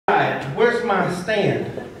my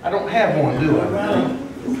stand? I don't have one, do I?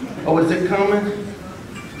 Oh, is it coming?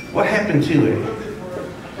 What happened to it?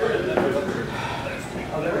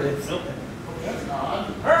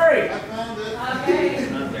 Hurry!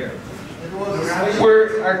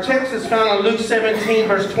 Our text is found in Luke 17,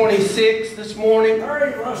 verse 26 this morning.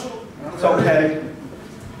 Hurry, Russell. It's okay.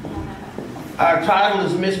 Our title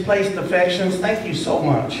is Misplaced Affections. Thank you so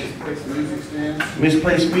much. Misplaced music stands.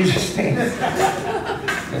 Misplaced music stands.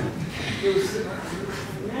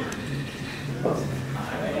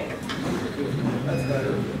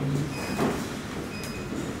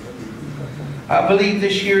 I believe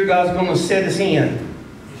this year God's going to set us in.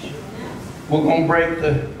 We're going to break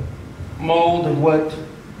the mold of what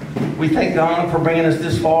we thank God for bringing us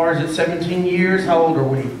this far. Is it 17 years? How old are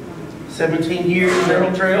we? 17 years,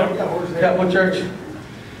 Narrow Trail, Cowboy Church.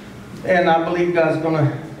 And I believe God's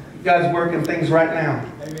working things right now.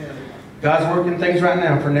 God's working things right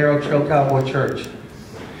now for Narrow Trail Cowboy Church.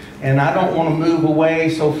 And I don't want to move away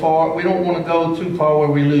so far. We don't want to go too far where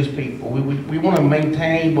we lose people. We want to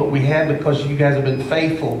maintain what we have because you guys have been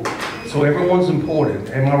faithful. So everyone's important.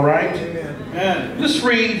 Am I right? Amen. Let's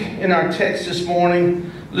read in our text this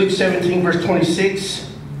morning, Luke 17, verse 26.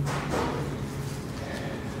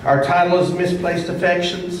 Our title is Misplaced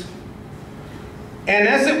Affections. And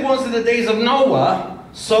as it was in the days of Noah,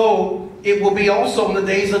 so it will be also in the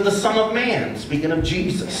days of the Son of Man. Speaking of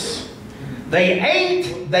Jesus. They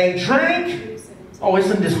ate, they drank. Oh,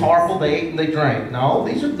 isn't this horrible? They ate and they drank. No,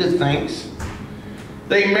 these are good things.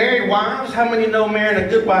 They married wives. How many know marrying a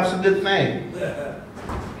good wife's a good thing?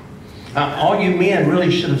 All you men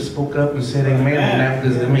really should have spoke up and said amen on that,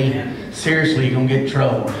 because I mean, seriously, you're going to get in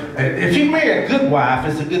trouble. If you marry a good wife,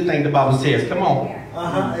 it's a good thing, the Bible says. Come on.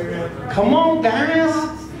 Come on, guys.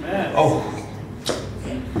 Oh.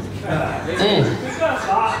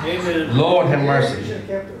 Lord have mercy.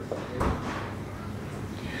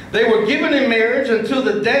 They were given in marriage until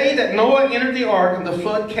the day that Noah entered the ark and the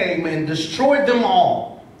flood came and destroyed them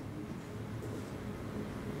all.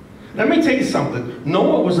 Let me tell you something.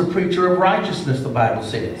 Noah was a preacher of righteousness, the Bible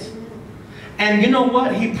says. And you know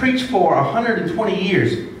what? He preached for 120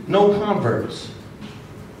 years. No converts.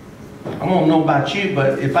 I don't know about you,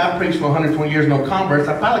 but if I preach for 120 years, no converts,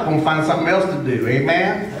 I'm probably going to find something else to do.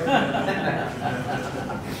 Amen?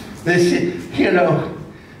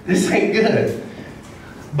 This ain't good.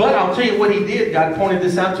 But I'll tell you what he did. God pointed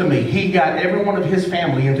this out to me. He got every one of his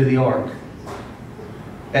family into the ark.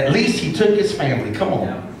 At least he took his family. Come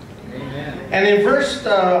on. Amen. And in verse,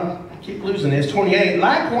 I keep losing this, 28.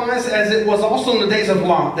 Likewise, as it was also in the days of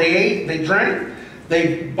Lot. They ate, they drank,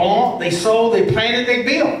 they bought, they sold, they planted, they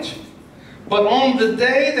built. But on the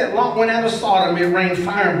day that Lot went out of Sodom, it rained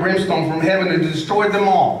fire and brimstone from heaven and destroyed them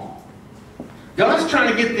all. God's trying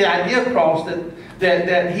to get the idea across that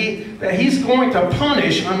he's going to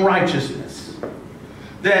punish unrighteousness.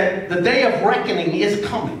 That the day of reckoning is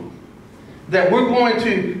coming. That we're going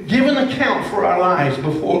to give an account for our lives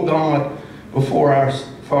before God, for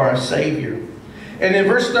our Savior. And in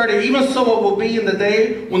verse 30, even so it will be in the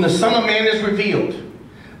day when the Son of Man is revealed.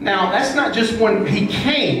 Now, that's not just when he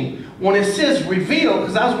came. When it says revealed,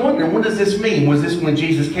 because I was wondering, what does this mean? Was this when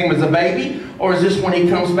Jesus came as a baby? Or is this when he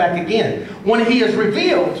comes back again? When he is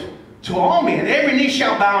revealed to all men, every knee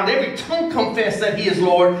shall bow and every tongue confess that he is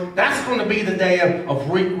Lord. That's going to be the day of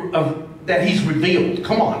that he's revealed.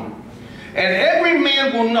 Come on. And every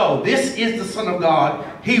man will know this is the Son of God.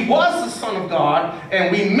 He was the Son of God,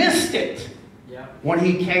 and we missed it when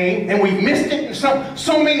he came. And we missed it, and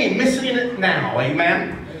so many missing it now.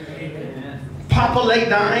 Amen. Amen. Papa lay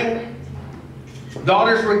dying.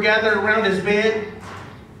 Daughters were gathered around his bed.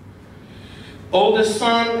 Oldest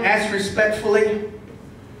son asked respectfully,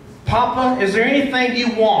 Papa, is there anything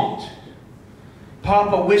you want?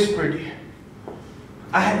 Papa whispered,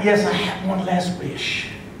 yes, I have one last wish.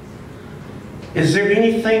 Is there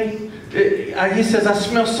anything? He says, I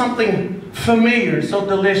smell something familiar, so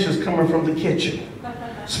delicious coming from the kitchen.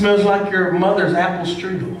 Smells like your mother's apple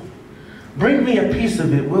strudel. Bring me a piece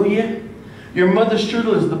of it, will you? Your mother's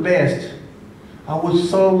strudel is the best. I would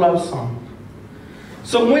so love some.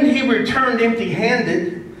 So when he returned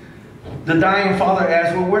empty-handed, the dying father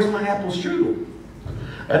asked, well, where's my apple strudel?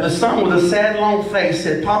 And the son with a sad, long face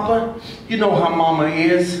said, Papa, you know how Mama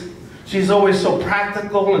is. She's always so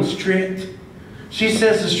practical and strict. She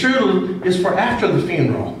says the strudel is for after the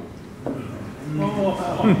funeral.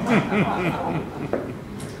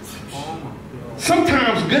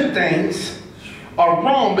 Sometimes good things are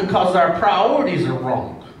wrong because our priorities are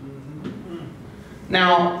wrong.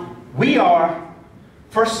 Now, we are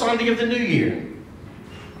first Sunday of the new year.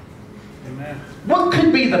 Amen. What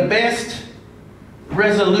could be the best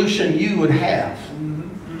resolution you would have?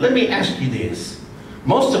 Let me ask you this.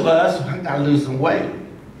 Most of us, I gotta lose some weight.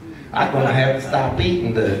 I'm gonna have to stop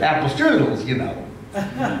eating the apple strudels, you know.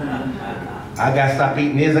 I gotta stop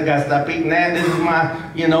eating this, I gotta stop eating that. This is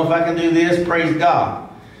my, you know, if I can do this, praise God.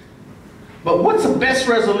 But what's the best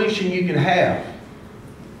resolution you can have?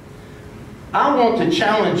 I want to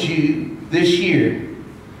challenge you this year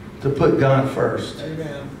to put God first.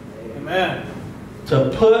 Amen. Amen. To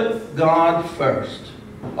put God first.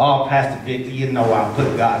 Oh, Pastor Victor, you know I'll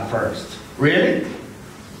put God first. Really?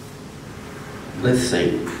 Let's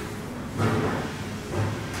see.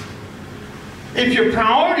 If your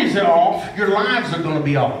priorities are off, your lives are going to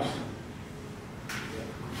be off.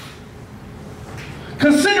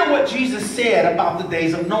 Consider what Jesus said about the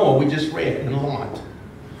days of Noah we just read in Lot.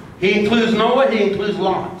 He includes Noah, he includes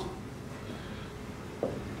Lot.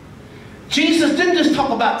 Jesus didn't just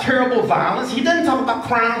talk about terrible violence. He didn't talk about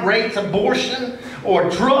crime rates, abortion, or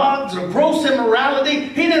drugs, or gross immorality.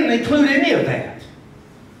 He didn't include any of that.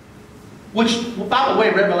 Which, by the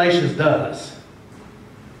way, Revelations does.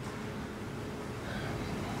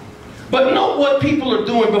 But note what people are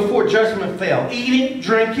doing before judgment fell. Eating,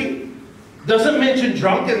 drinking. Doesn't mention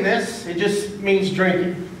drunkenness. It just means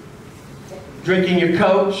drinking. Drinking your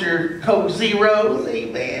Cokes, your Coke Zeros.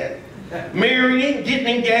 Amen. Marrying, getting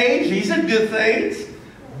engaged. These are good things.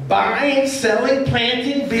 Buying, selling,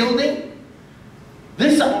 planting, building.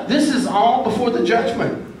 This is all before the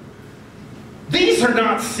judgment. These are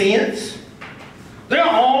not sins. They're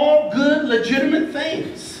all good, legitimate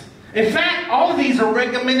things. In fact, all of these are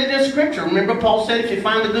recommended in Scripture. Remember, Paul said, if you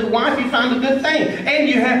find a good wife, you find a good thing.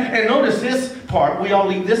 And notice this part, we all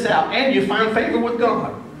leave this out, and you find favor with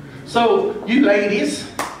God. So, you ladies,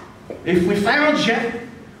 if we found you,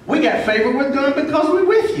 we got favor with God because we're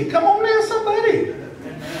with you. Come on now, somebody.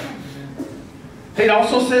 It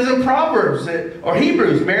also says in Proverbs, or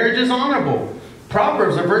Hebrews, marriage is honorable.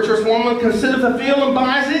 Proverbs, a virtuous woman considers a field and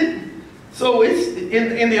buys it. So it's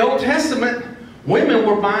in the Old Testament, women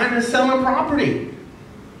were buying and selling property.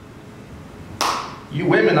 You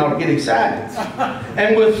women ought to get excited.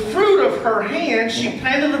 And with fruit of her hand, she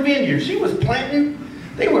planted a vineyard. She was planting.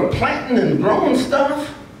 They were planting and growing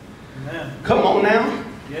stuff. Amen. Come on now.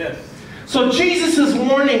 Yes. So Jesus is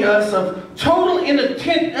warning us of total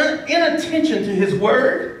inattention to His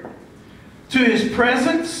Word, to His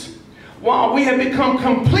presence, while we have become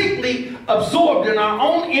completely absorbed in our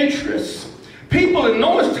own interests. People in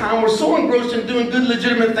Noah's time were so engrossed in doing good,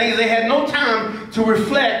 legitimate things, they had no time to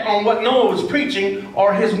reflect on what Noah was preaching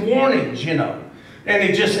or his warnings, you know. And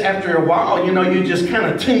it just, after a while, you know, you just kind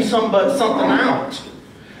of tune something out.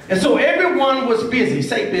 And so everyone was busy.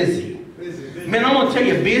 Say busy. Busy. Man, I'm going to tell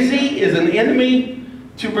you, busy is an enemy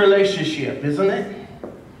to relationship, isn't it?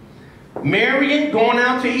 Marrying, going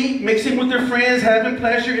out to eat, mixing with their friends, having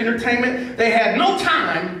pleasure, entertainment. They had no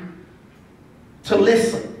time to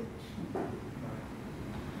listen.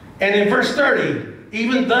 And in verse 30,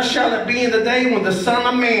 even thus shall it be in the day when the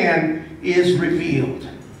Son of Man is revealed.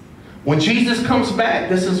 When Jesus comes back,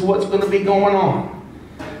 this is what's going to be going on.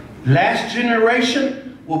 Last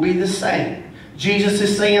generation will be the same. Jesus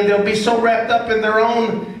is saying they'll be so wrapped up in their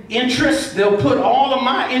own interests, they'll put all of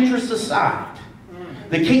my interests aside.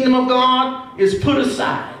 The kingdom of God is put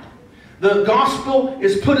aside. The gospel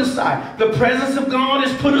is put aside. The presence of God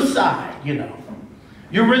is put aside, you know.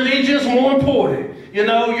 Your religion is more important. You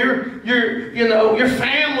know, your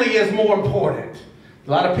family is more important. A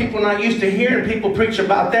lot of people are not used to hearing people preach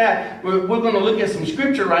about that. We're going to look at some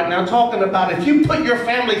scripture right now talking about if you put your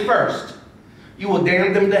family first, you will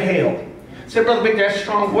damn them to hell. Say, Brother Victor, that's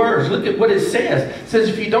strong words. Look at what it says. It says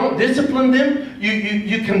if you don't discipline them,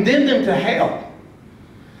 you condemn them to hell.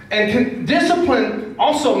 And discipline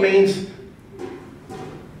also means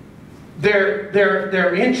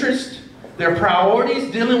their interest, their priorities,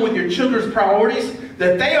 dealing with your children's priorities,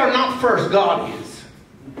 that they are not first, God is.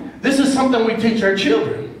 This is something we teach our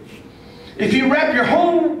children. If you wrap your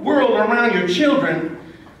whole world around your children,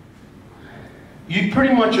 you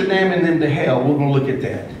pretty much are damning them to hell. We're going to look at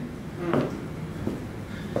that.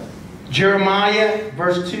 Jeremiah,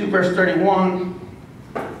 verse 2, verse 31.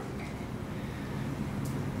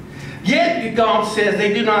 Yet, God says,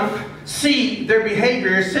 they do not see their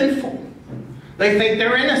behavior as sinful. They think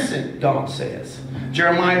they're innocent, God says.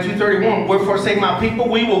 Jeremiah 2:31, wherefore say my people,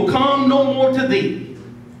 we will come no more to thee.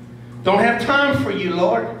 Don't have time for you,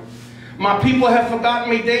 Lord. My people have forgotten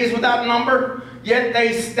me days without number, yet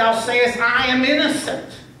thou sayest, I am innocent.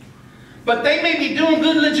 But they may be doing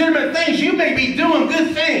good, legitimate things. You may be doing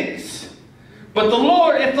good things. But the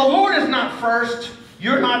Lord, if the Lord is not first,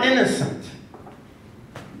 you're not innocent.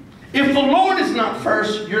 If the Lord is not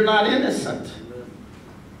first, you're not innocent.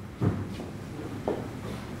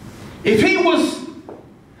 If he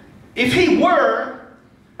were,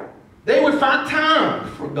 they would find time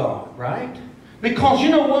for God, right? Because you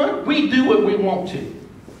know what? We do what we want to.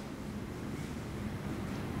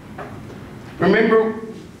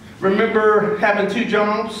 Remember having 2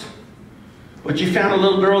 jobs, but you found a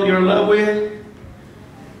little girl you're in love with?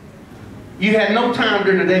 You had no time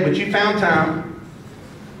during the day, but you found time.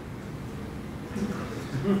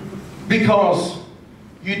 Because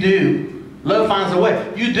you do. Love finds a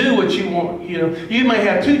way. You do what you want. You know, you may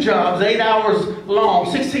have 2 jobs, 8 hours long,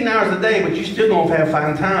 16 hours a day, but you still don't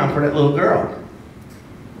find time for that little girl.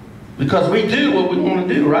 Because we do what we want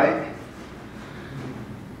to do, right?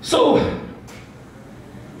 So,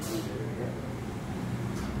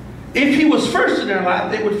 if he was first in their life,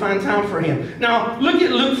 they would find time for him. Now, look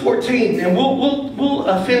at Luke 14, and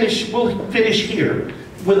we'll finish here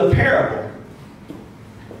with a parable.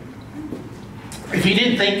 If you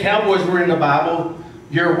didn't think cowboys were in the Bible,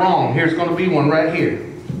 you're wrong. Here's going to be one right here.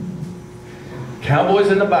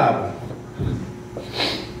 Cowboys in the Bible.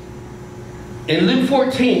 In Luke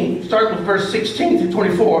 14, starting with verse 16 to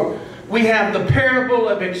 24, we have the parable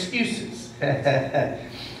of excuses.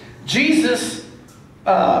 Jesus,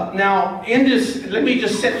 now in this, let me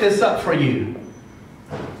just set this up for you.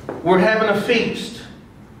 We're having a feast.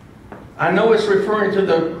 I know it's referring to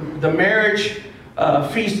the marriage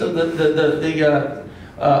feast of the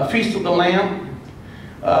Feast of the Lamb.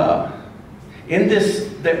 In this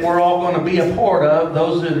that we're all going to be a part of,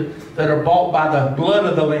 those that are bought by the blood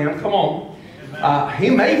of the Lamb. Come on. He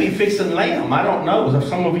may be fixing lamb. I don't know. If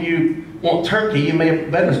some of you want turkey, you may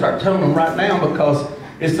better start telling them right now, because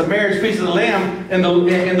it's the marriage feast of the Lamb, and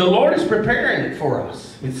the Lord is preparing it for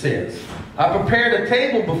us. It says, "I prepared a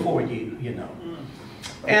table before you." You know,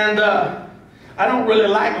 and I don't really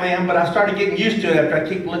like lamb, but I started getting used to it after I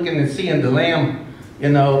keep looking and seeing the lamb. You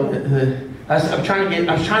know, I'm trying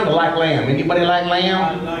to like lamb. Anybody like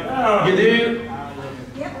lamb? You do?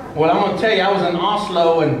 Well, I'm going to tell you, I was in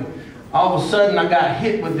Oslo, and all of a sudden I got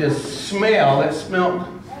hit with this smell that smelled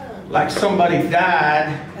like somebody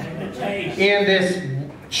died in this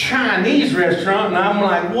Chinese restaurant, and I'm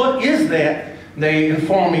like, what is that? They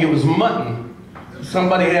informed me it was mutton.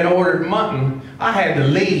 Somebody had ordered mutton. I had to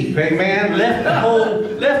leave, amen.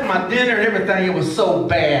 Left my dinner and everything. It was so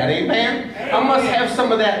bad, amen. I must have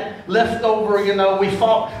some of that leftover, you know. We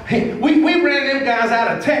ran them guys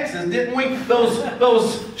out of Texas, didn't we?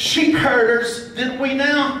 Those sheep herders, didn't we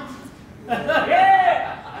now?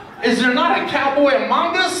 Is there not a cowboy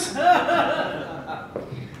among us? I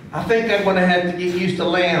think I'm going to have to get used to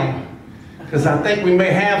lamb, because I think we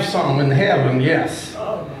may have some in heaven, yes.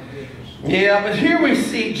 Yeah, but here we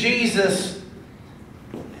see Jesus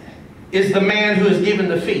is the man who is given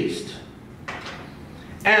the feast.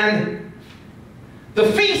 And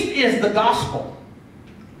the feast is the gospel.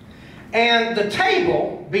 And the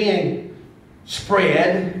table being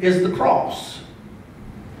spread is the cross.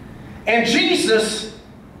 And Jesus,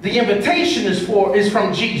 the invitation is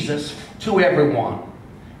from Jesus to everyone.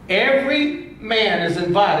 Every man is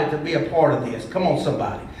invited to be a part of this. Come on,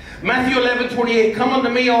 somebody. Matthew 11:28, "Come unto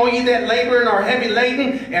me, all ye that labor and are heavy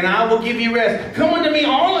laden, and I will give you rest. Come unto me,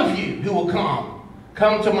 all of you who will come.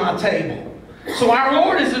 Come to my table." So our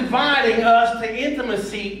Lord is inviting us to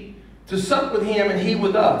intimacy, to sup with him and he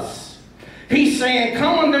with us. He's saying,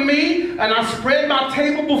 come unto me, and I spread my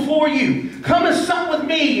table before you. Come and sup with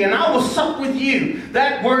me, and I will sup with you.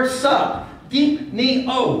 That word sup, deep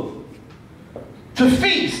ni-o. To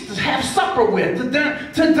feast, to have supper with,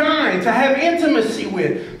 to dine, to have intimacy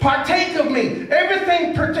with. Partake of me.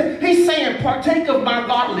 Everything, he's saying, partake of my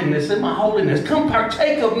godliness and my holiness. Come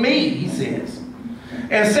partake of me, he says.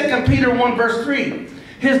 And 2 Peter 1 verse 3.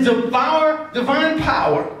 His divine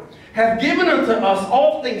power hath given unto us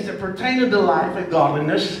all things that pertain unto life and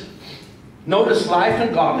godliness. Notice life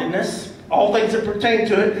and godliness. All things that pertain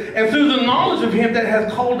to it. And through the knowledge of him that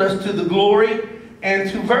hath called us to the glory and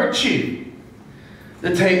to virtue.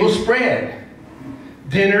 The table spread.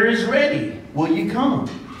 Dinner is ready. Will you come?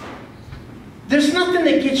 There's nothing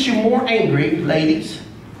that gets you more angry, ladies,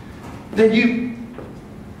 than you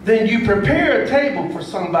prepare a table for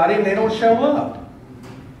somebody and they don't show up.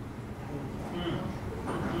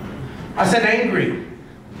 I said angry.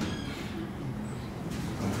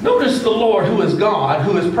 Notice the Lord, who is God,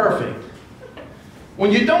 who is perfect.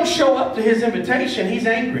 When you don't show up to his invitation, he's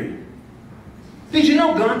angry. Did you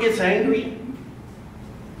know God gets angry?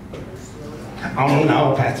 Oh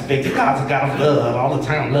no, Pastor Victor, God's a God of love all the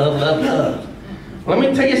time. Love, love, love. Let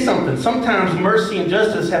me tell you something. Sometimes mercy and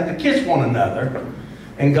justice have to kiss one another.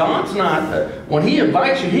 And God's not, when he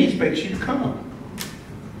invites you, he expects you to come.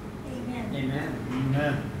 Amen. Amen.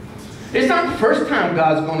 Amen. It's not the first time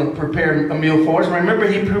God's going to prepare a meal for us. Remember,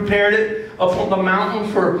 he prepared it up on the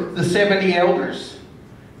mountain for the 70 elders.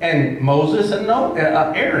 And Moses and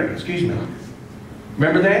Aaron, excuse me.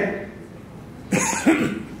 Remember that?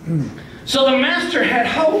 So the master had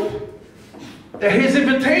hope that his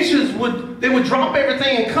invitations would drop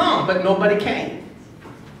everything and come, but nobody came.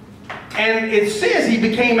 And it says he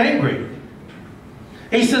became angry.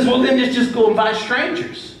 He says, well, then let's just go invite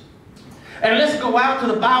strangers. And let's go out to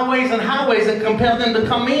the byways and highways and compel them to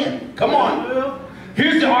come in. Come on.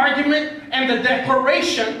 Here's the argument and the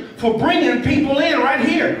declaration for bringing people in right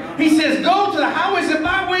here. He says, go to the highways and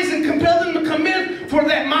byways and compel them to come in, for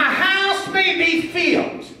that my house may be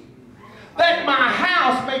filled. That my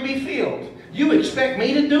house may be filled. You expect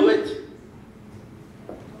me to do it?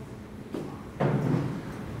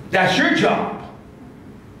 That's your job.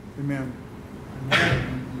 Amen.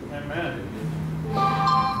 Amen.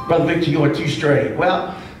 Brother Victor, you are too straight.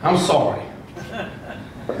 Well, I'm sorry.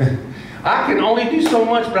 I can only do so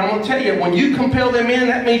much, but I'm going to tell you, when you compel them in,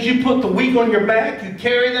 that means you put the weak on your back, you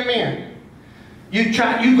carry them in.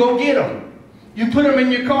 You go get them. You put them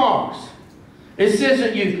in your cars. It says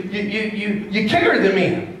that you carry them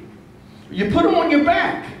in. You put them on your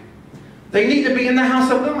back. They need to be in the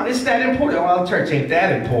house of God. It's that important. Well, church ain't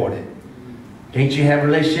that important. Can't you have a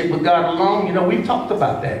relationship with God alone? You know, we've talked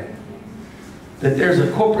about that. That there's a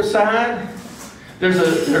corporate side. There's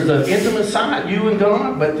an intimate side, you and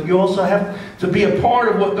God, but you also have to be a part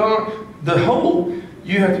of what God, the whole,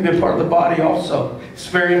 you have to be a part of the body also. It's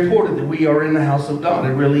very important that we are in the house of God.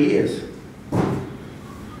 It really is.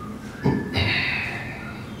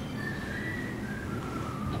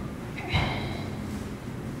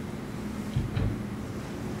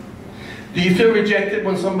 Do you feel rejected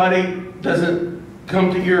when somebody doesn't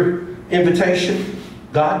come to your invitation?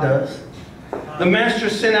 God does. The master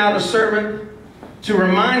sent out a servant to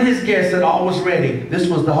remind his guests that all was ready. This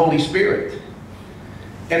was the Holy Spirit.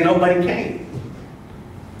 And nobody came.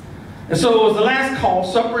 And so it was the last call.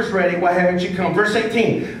 Supper is ready. Why haven't you come? Verse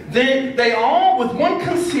 18. Then they all, with one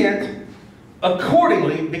consent,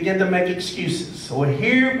 accordingly began to make excuses. So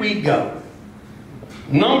here we go.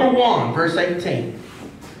 Number 1, verse 18.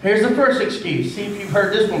 Here's the first excuse. See if you've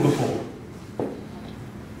heard this one before.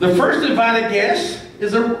 The first invited guest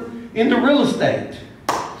is into real estate.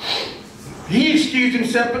 He excused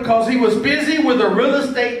himself because he was busy with a real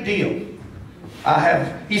estate deal.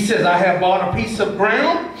 He says, I have bought a piece of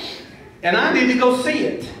ground and I need to go see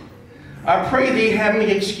it. I pray thee have me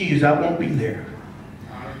excused. I won't be there.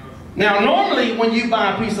 Now, normally when you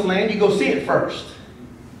buy a piece of land, you go see it first.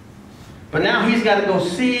 But now he's got to go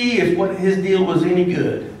see if what his deal was any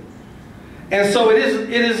good. And so it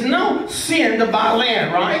is no sin to buy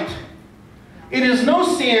land, right? It is no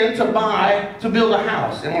sin to build a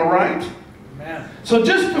house. Am I right? Amen. So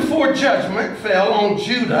just before judgment fell on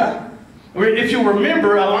Judah, if you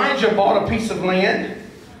remember, Elijah bought a piece of land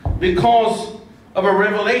because of a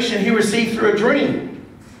revelation he received through a dream.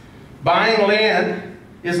 Buying land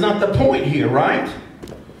is not the point here, right?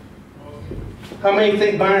 How many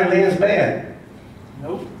think buying land is bad?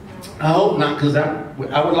 Nope. I hope not, because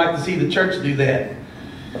I would like to see the church do that.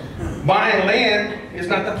 Buying land is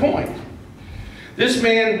not the point. This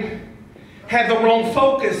man had the wrong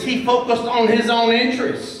focus. He focused on his own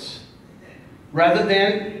interests rather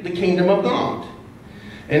than the kingdom of God.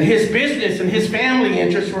 And his business and his family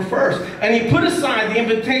interests were first. And he put aside the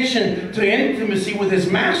invitation to intimacy with his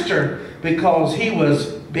master because he was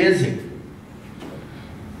busy.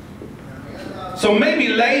 So maybe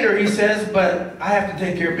later he says, but I have to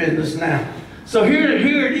take care of business now. So here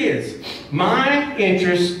it is. My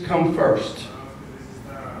interests come first.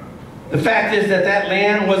 The fact is that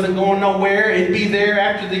land wasn't going nowhere. It'd be there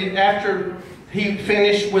after he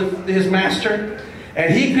finished with his master.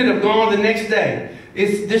 And he could have gone the next day.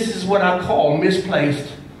 This is what I call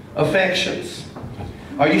misplaced affections.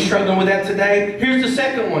 Are you struggling with that today? Here's the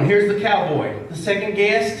second one. Here's the cowboy. The second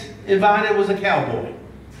guest invited was a cowboy.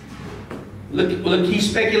 Look, he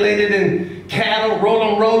speculated in cattle,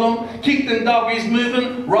 roll them, keep them doggies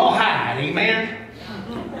moving, rawhide, amen?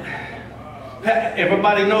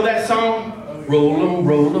 Everybody know that song? Roll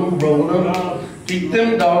them, keep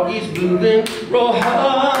them doggies moving,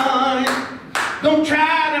 rawhide. Don't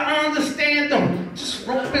try to understand them, just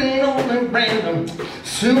roping on random.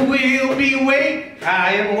 Soon we'll be way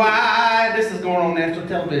high and wide. This is going on national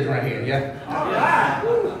television right here, yeah? All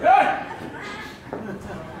right.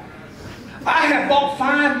 I have bought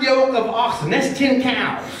 5 yoke of oxen. That's 10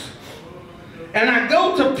 cows. And I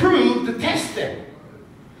go to prove to test them.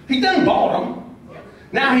 He done bought them.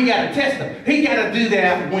 Now he got to test them. He got to do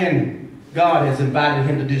that when God has invited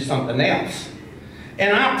him to do something else.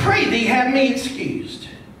 and I pray thee have me excused.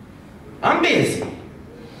 I'm busy.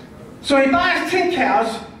 So he buys 10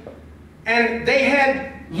 cows, and they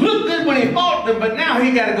had looked good when he bought them, but now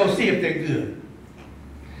he got to go see if they're good.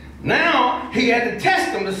 Now he had to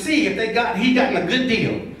test them to see if he gotten a good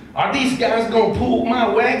deal. Are these guys going to pull my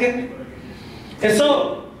wagon? And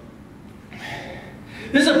so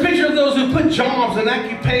this is a picture of those who put jobs and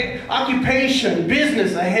occupation,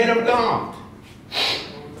 business ahead of God.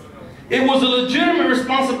 It was a legitimate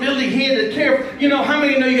responsibility he had to care for. You know, how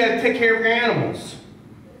many know you got to take care of your animals?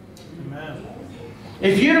 Amen.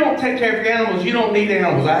 If you don't take care of your animals, you don't need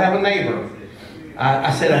animals. I have a neighbor.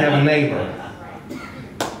 I said I have a neighbor.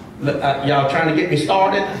 Y'all trying to get me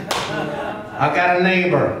started? I got a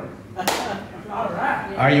neighbor.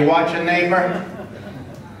 Are you watching, neighbor?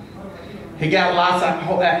 He got lots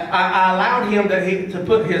of. I allowed him to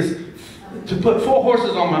put 4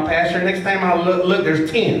 horses on my pasture. Next time I look,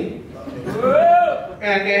 there's 10.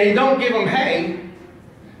 And he don't give them hay,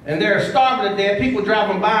 and they're starving to death. People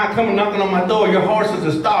driving by and coming knocking on my door. Your horses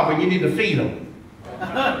are starving. You need to feed them.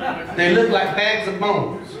 They look like bags of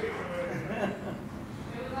bones.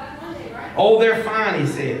 Oh, they're fine, he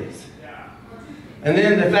says. And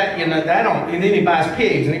then the fact, you know, and then he buys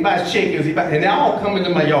pigs and he buys chickens, and they all come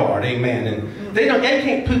into my yard, amen. And they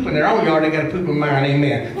can't poop in their own yard, they got to poop in mine,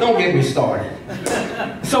 amen. Don't get me started.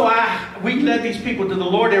 So we led these people to the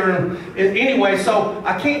Lord anyway, so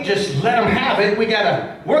I can't just let them have it. We got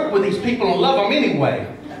to work with these people and love them anyway.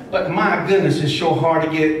 But my goodness, it's so hard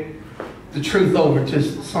to get the truth over to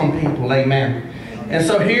some people, amen. And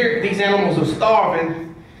so here, these animals are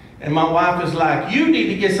starving, and my wife is like, you need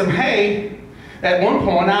to get some hay. At one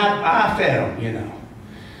point, I fed them, you know.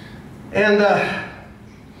 And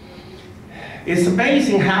it's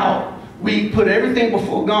amazing how we put everything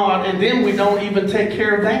before God, and then we don't even take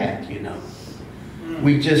care of that, you know.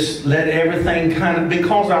 We just let everything kind of,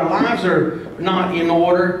 because our lives are not in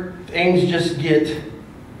order, things just get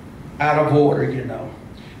out of order, you know.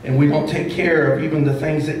 And we don't take care of even the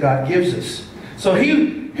things that God gives us. So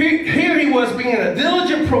here he was being a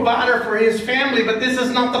diligent provider for his family, but this is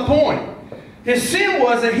not the point. His sin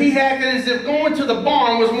was that he acted as if going to the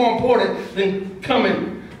barn was more important than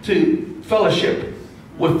coming to fellowship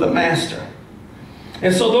with the master.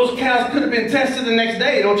 And so those cows could have been tested the next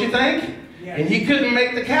day, don't you think? Yeah. And he couldn't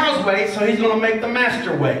make the cows wait, so he's going to make the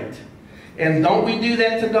master wait. And don't we do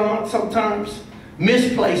that to God sometimes?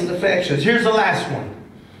 Misplaced affections. Here's the last one.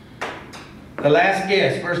 The last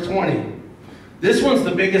guess, verse 20. This one's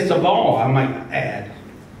the biggest of all, I might add.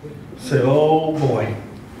 So, oh boy.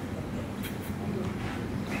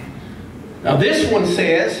 Now this one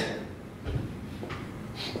says,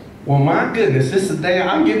 well, my goodness, this is the day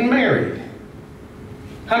I'm getting married.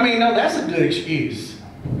 How many know that's a good excuse?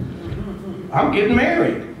 I'm getting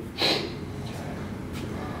married.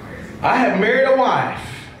 I have married a wife.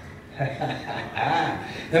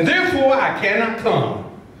 And therefore I cannot come.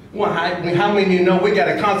 Well, how many of you know we got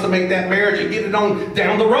to consummate that marriage and get it on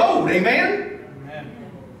down the road? Amen?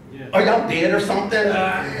 Amen. Yeah. Are y'all dead or something?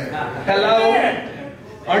 Hello?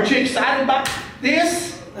 Aren't you excited about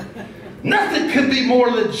this? Nothing could be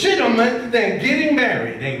more legitimate than getting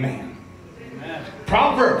married. Amen. Amen.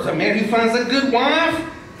 Proverbs, a man who finds a good wife,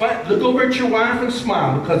 look over at your wife and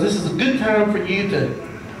smile, because this is a good time for you to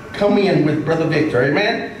come in with Brother Victor.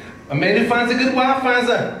 Amen. A man who finds a good wife finds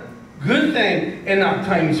a good thing and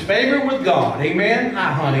obtains favor with God. Amen.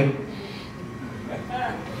 Hi, honey.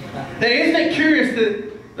 Now, isn't it curious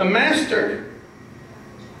that the master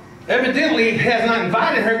evidently has not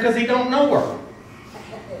invited her because he don't know her.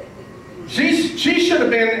 She should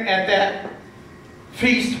have been at that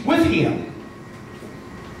feast with him.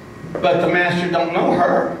 But the master don't know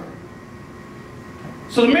her.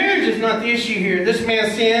 So the marriage is not the issue here. This man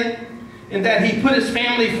sinned in that he put his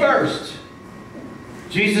family first.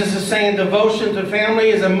 Jesus is saying devotion to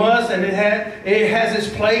family is a must, and it has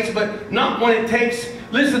its place, but not when it takes,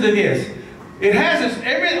 listen to this. It has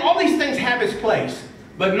its, all these things have its place.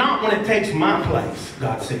 But not when it takes my place,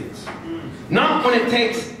 God says. Not when it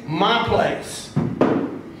takes my place.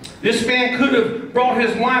 This man could have brought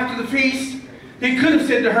his wife to the feast. He could have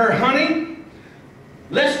said to her, honey,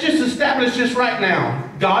 let's just establish this right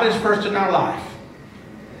now. God is first in our life.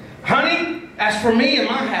 Honey, as for me and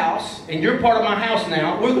my house, and you're part of my house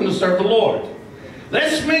now, we're going to serve the Lord.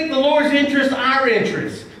 Let's make the Lord's interest our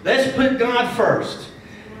interest. Let's put God first.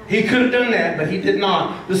 He could have done that, but he did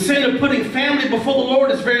not. The sin of putting family before the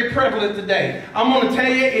Lord is very prevalent today. I'm going to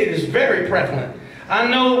tell you, it is very prevalent. I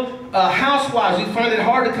know housewives who find it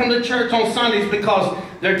hard to come to church on Sundays because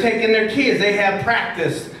they're taking their kids. They have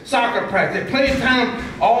practice. soccer practice, plenty of time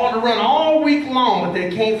all to run all week long, but they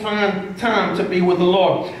can't find time to be with the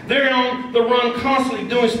Lord. They're on the run constantly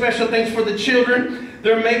doing special things for the children.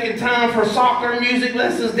 They're making time for soccer, music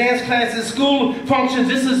lessons, dance classes, school functions.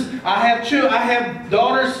 I have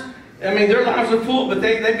daughters. I mean, their lives are full, but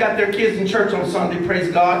they've got their kids in church on Sunday,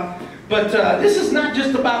 praise God. But this is not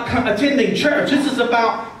just about attending church. This is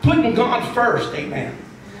about putting God first, amen.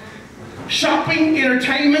 Shopping,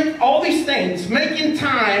 entertainment, all these things, making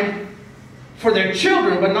time for their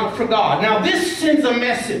children, but not for God. Now, this sends a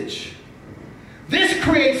message. This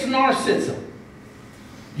creates narcissism.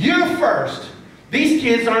 You're first. These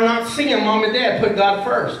kids are not seeing mom and dad put God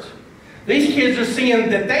first. These kids are seeing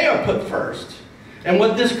that they are put first. And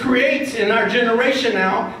what this creates in our generation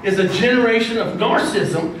now is a generation of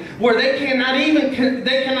narcissism where they cannot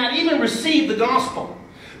even receive the gospel.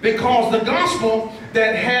 Because the gospel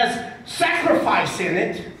that has sacrifice in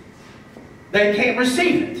it, they can't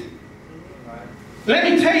receive it. Let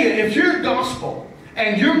me tell you, if your gospel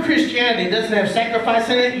and your Christianity doesn't have sacrifice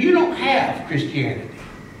in it, you don't have Christianity.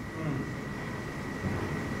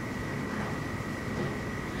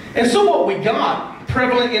 And so what we got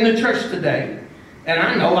prevalent in the church today, and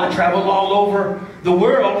I know I traveled all over the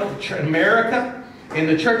world, America, in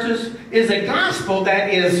the churches, is a gospel that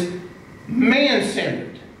is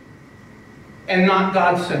man-centered and not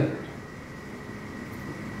God-centered.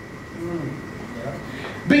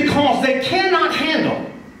 Because they cannot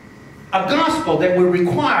handle a gospel that would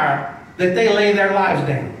require that they lay their lives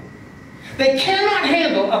down. They cannot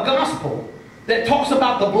handle a gospel that talks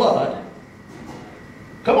about the blood.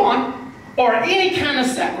 Come on. Or any kind of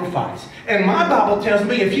sacrifice. And my Bible tells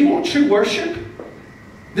me if you want true worship,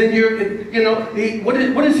 then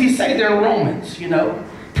what does he say there in Romans?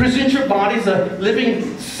 Present your bodies a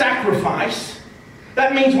living sacrifice.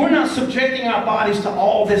 That means we're not subjecting our bodies to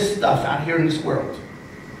all this stuff out here in this world.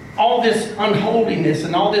 All this unholiness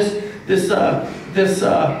and all this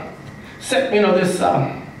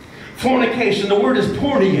fornication. The word is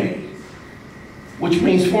porneia, which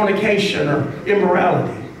means fornication or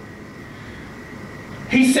immorality.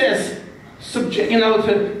 He says,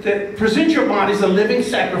 to present your bodies a living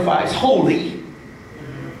sacrifice, holy.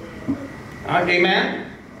 Amen?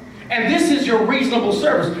 And this is your reasonable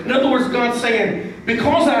service. In other words, God's saying,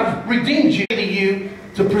 because I've redeemed you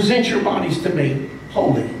to present your bodies to me,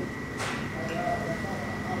 holy.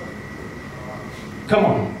 Come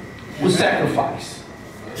on. With sacrifice.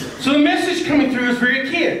 So the message coming through is very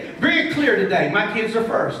clear today. My kids are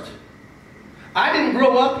first. I didn't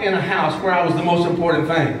grow up in a house where I was the most important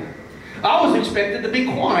thing. I was expected to be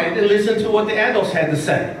quiet and listen to what the adults had to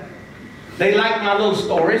say. They liked my little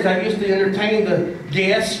stories. I used to entertain the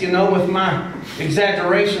guests, with my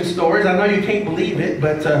exaggeration stories. I know you can't believe it,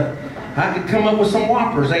 but I could come up with some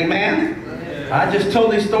whoppers, amen? I just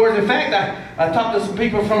told these stories. In fact, I talked to some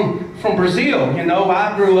people from Brazil.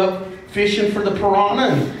 I grew up fishing for the piranha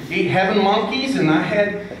and having monkeys, and I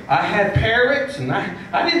had parrots, and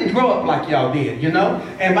I didn't grow up like y'all did,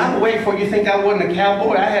 And by the way, before you think I wasn't a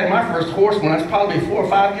cowboy, I had my first horse when I was probably 4 or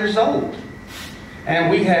 5 years old.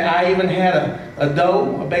 And I even had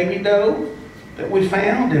a baby doe that we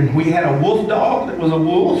found, and we had a wolf dog that was a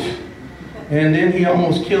wolf. And then he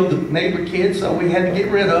almost killed the neighbor kid, so we had to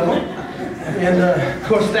get rid of him. And of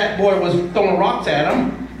course that boy was throwing rocks at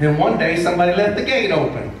him, and one day somebody left the gate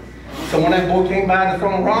open. So when that boy came by to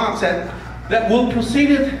throw rocks, that wolf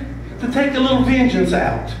proceeded to take a little vengeance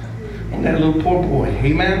out on that little poor boy.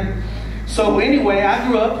 Amen? So anyway, I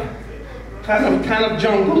grew up kind of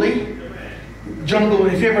jungly. Jungle,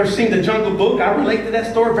 if you ever seen the Jungle Book, I relate to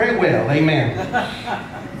that story very well. Amen.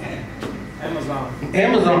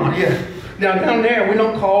 Amazon, yeah. Now down there, we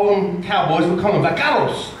don't call them cowboys, we call them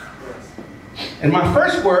vaqueros. And my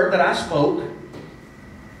first word that I spoke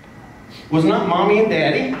was not mommy and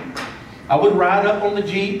daddy. I would ride up on the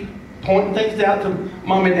Jeep, pointing things out to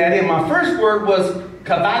mom and daddy, and my first word was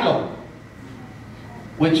cavalo,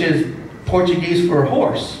 which is Portuguese for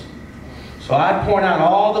horse. So I'd point out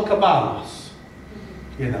all the cavalos,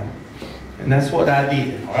 and that's what I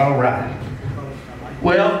did. All right.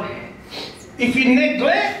 Well, if you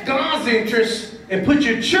neglect God's interests and put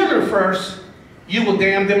your children first, you will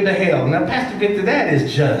damn them to hell. Now, Pastor Victor, that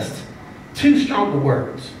is just too strong of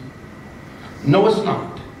words. No, it's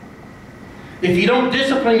not. If you don't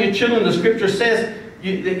discipline your children, the scripture says,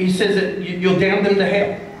 he says that you'll damn them to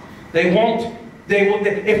hell.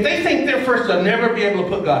 If they think they're first, they'll never be able to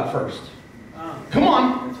put God first. Come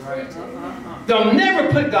on. That's right. They'll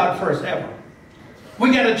never put God first, ever.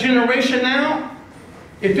 We got a generation now,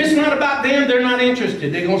 if it's not about them, they're not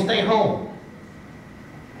interested. They're going to stay home.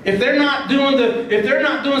 If they're not doing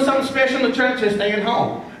something special in the church, they're staying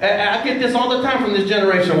home. I get this all the time from this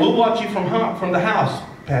generation. We'll watch you from the house,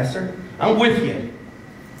 Pastor. I'm with you.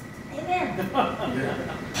 Amen.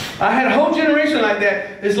 I had a whole generation like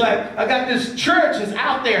that. It's like I got this church that's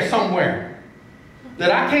out there somewhere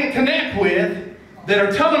that I can't connect with, that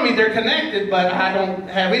are telling me they're connected, but I don't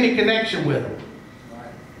have any connection with them.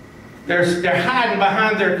 They're hiding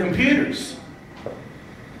behind their computers.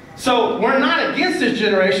 So we're not against this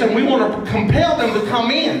generation. We want to compel them to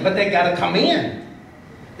come in, but they got to come in.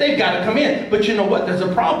 They've got to come in. But you know what? There's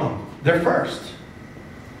a problem. They're first.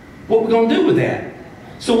 What are we going to do with that?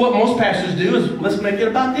 So what most pastors do is, let's make it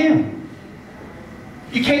about them.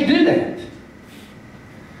 You can't do that.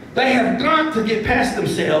 They have got to get past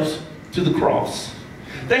themselves to the cross.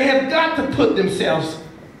 They have got to put themselves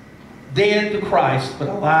dead to Christ, but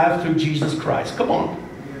alive through Jesus Christ. Come on.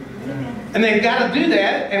 And they've got to do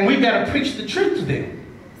that, and we've got to preach the truth to them.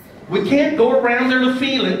 We can't go around their little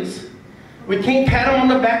feelings. We can't pat them on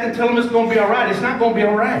the back and tell them it's going to be all right. It's not going to be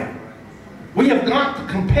all right. We have got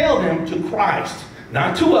to compel them to Christ.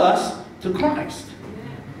 Not to us, to Christ.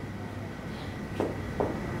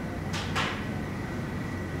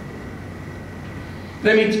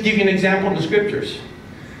 Let me give you an example in the scriptures.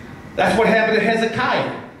 That's what happened to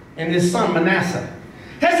Hezekiah and his son Manasseh.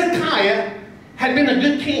 Hezekiah had been a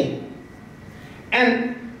good king.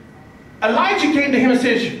 And Elijah came to him and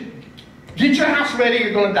says, get your house ready,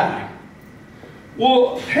 you're going to die.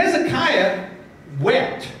 Well, Hezekiah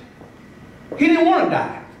wept. He didn't want to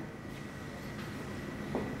die.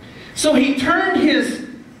 So he turned his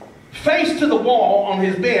face to the wall on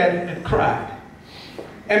his bed and cried.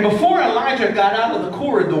 And before Elijah got out of the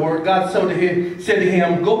corridor, God said to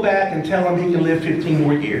him, go back and tell him he can live 15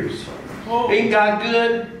 more years. Oh. Ain't God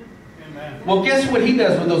good? Amen. Well, guess what he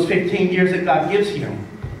does with those 15 years that God gives him?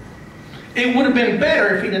 It would have been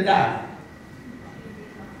better if he'd have died.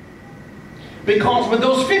 Because with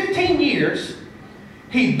those 15 years,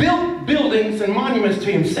 he built buildings and monuments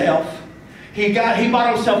to himself. He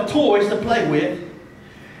bought himself toys to play with.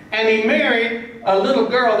 And he married a little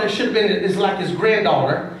girl that should have been like his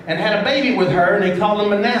granddaughter, and had a baby with her, and they called him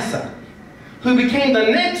Manasseh, who became the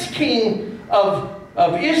next king of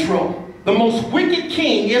Israel, the most wicked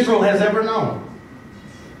king Israel has ever known.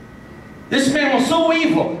 This man was so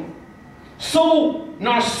evil, so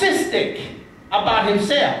narcissistic about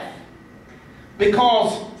himself,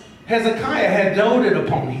 because Hezekiah had doted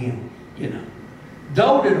upon him,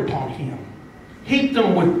 doted upon him, heaped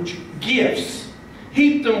him with gifts,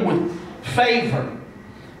 heaped him with favor.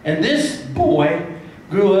 And this boy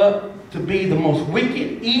grew up to be the most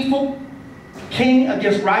wicked, evil king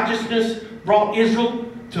against righteousness, brought Israel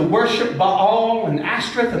to worship Baal and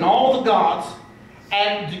Ashtoreth and all the gods.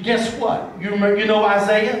 And guess what? You know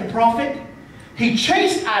Isaiah, the prophet? He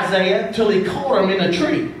chased Isaiah till he caught him in a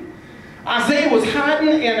tree. Isaiah was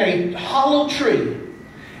hiding in a hollow tree.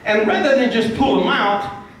 And rather than just pull him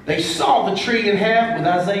out, they saw the tree in half with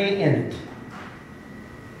Isaiah in it.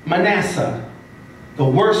 Manasseh, the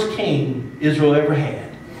worst king Israel ever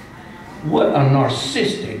had. What a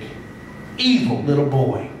narcissistic, evil little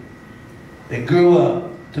boy that grew up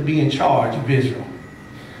to be in charge of Israel.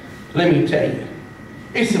 Let me tell you,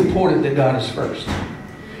 it's important that God is first.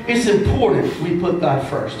 It's important we put God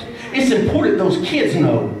first. It's important those kids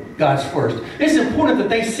know God's first. It's important that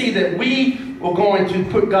they see that we are going to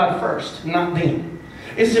put God first, not them.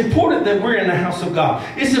 It's important that we're in the house of God.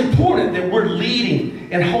 It's important that we're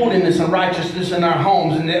leading in holiness and righteousness in our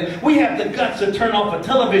homes, and that we have the guts to turn off a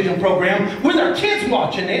television program with our kids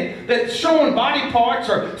watching it that's showing body parts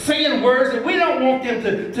or saying words that we don't want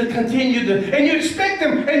them to continue to. And you expect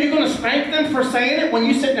them, and you're going to spank them for saying it when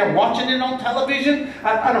you sit there watching it on television.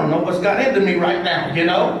 I don't know what's got into me right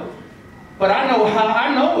now, But I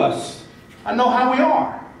know us. I know how we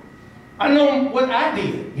are. I know what I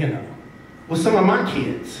did, with some of my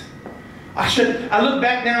kids. I look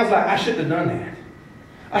back now, it's like, I shouldn't have done that.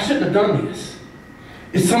 I shouldn't have done this.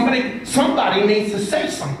 If somebody needs to say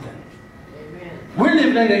something. Amen. We're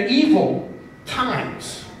living in the evil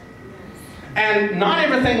times. And not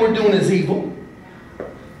everything we're doing is evil.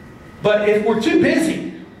 But if we're too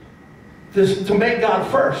busy to make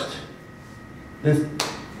God first, and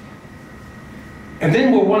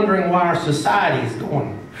then we're wondering why our society is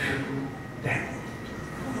going down.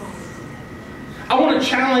 I want to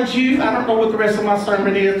challenge you. I don't know what the rest of my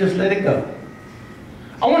sermon is. Just let it go.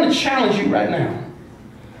 I want to challenge you right now.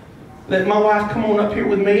 Let my wife come on up here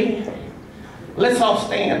with me. Let's all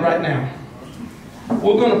stand right now.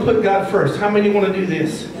 We're going to put God first. How many want to do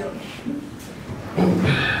this?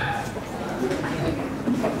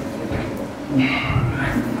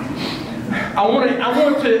 I want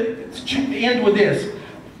to end with this.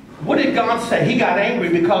 what did God say? He got angry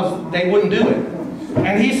because they wouldn't do it.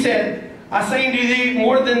 And he said, I say unto thee,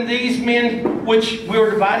 more than these men which we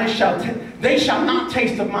were divided, they shall not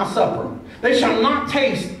taste of my supper. They shall not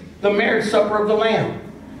taste the marriage supper of the Lamb.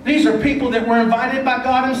 These are people that were invited by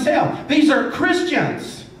God himself. These are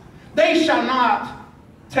Christians. They shall not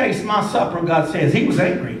taste my supper, God says. He was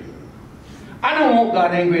angry. I don't want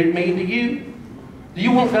God angry at me. Do you? Do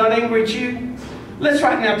you want God angry at you? Let's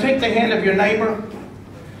right now take the hand of your neighbor.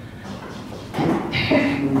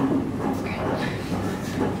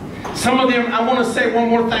 Some of them, I want to say one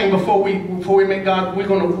more thing before we make God. We're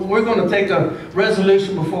going to take a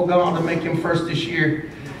resolution before God to make him first this year.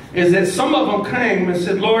 Is that some of them came and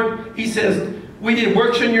said, Lord, he says, we did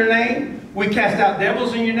works in your name. We cast out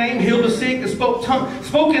devils in your name, healed the sick, and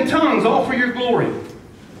spoke in tongues, all for your glory.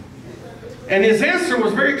 And his answer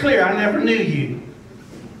was very clear. I never knew you.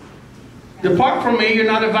 Depart from me. You're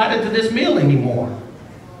not invited to this meal anymore.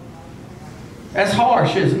 That's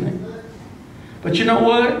harsh, isn't it? But you know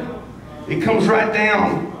what? It comes right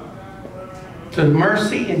down to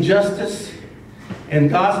mercy and justice. And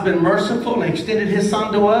God's been merciful and extended his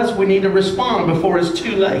son to us. We need to respond before it's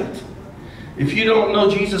too late. If you don't know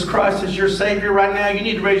Jesus Christ as your Savior right now, you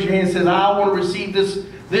need to raise your hand and say, I want to receive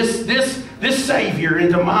this Savior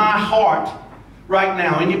into my heart right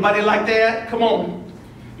now. Anybody like that? Come on.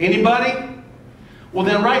 Anybody? Well,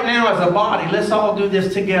 then right now as a body, let's all do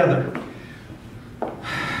this together.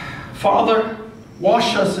 Father,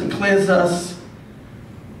 wash us and cleanse us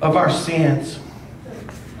of our sins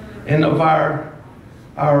and of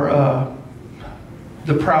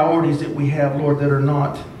the priorities that we have, Lord, that are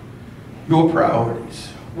not your priorities.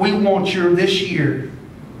 We want this year,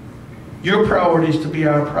 your priorities to be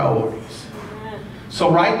our priorities.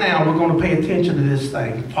 So right now, we're going to pay attention to this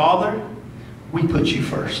thing. Father, we put you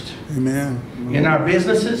first. Amen. In our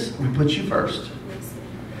businesses, we put you first.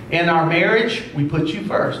 In our marriage, we put you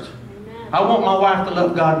first. I want my wife to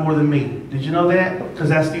love God more than me. Did you know that? Because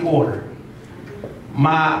that's the order.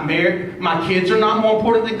 My kids are not more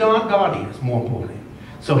important than God. God is more important.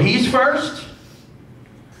 So he's first.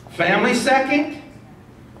 Family second.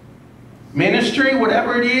 Ministry,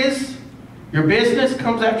 whatever it is. Your business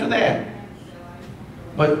comes after that.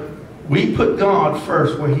 But we put God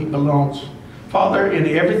first where he belongs. Father, in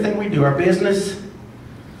everything we do, our business,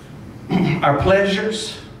 our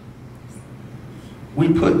pleasures,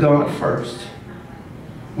 we put God first.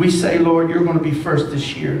 We say, Lord, you're going to be first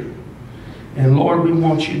this year. And Lord, we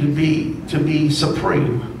want you to be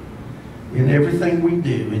supreme in everything we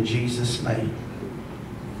do in Jesus' name.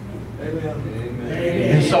 Amen.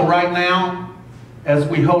 Amen. And so right now, as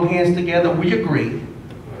we hold hands together, we agree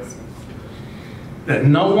that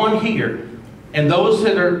no one here, and those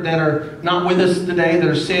that are not with us today, that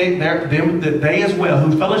are sick, they as well,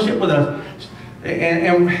 who fellowship with us,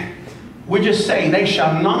 and we just say they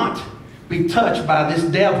shall not be touched by this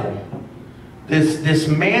devil, this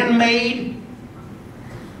man-made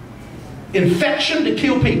infection to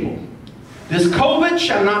kill people. This COVID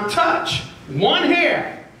shall not touch one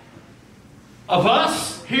hair of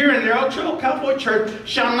us here in the El Trail Cowboy Church,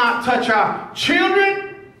 shall not touch our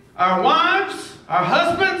children, our wives, our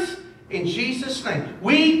husbands, in Jesus' name.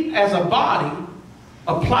 We as a body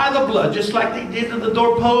apply the blood just like they did to the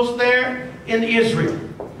doorpost there in Israel.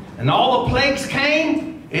 And all the plagues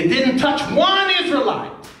came, it didn't touch one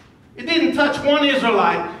Israelite. It didn't touch one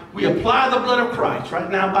Israelite. We apply the blood of Christ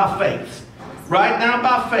right now by faith. Right now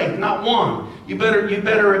by faith, not one. You better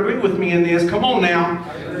agree with me in this. Come on now.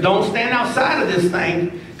 Don't stand outside of this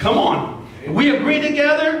thing. Come on. We agree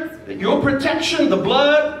together that your protection, the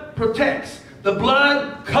blood protects. The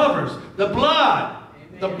blood covers. The blood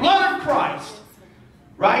of Christ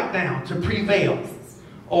right now to prevail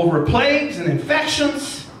over plagues and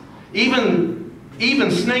infections, even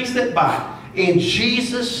snakes that bite. In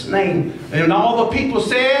Jesus' name. And all the people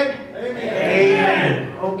said, amen.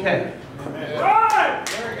 Amen. Okay. Amen. Right.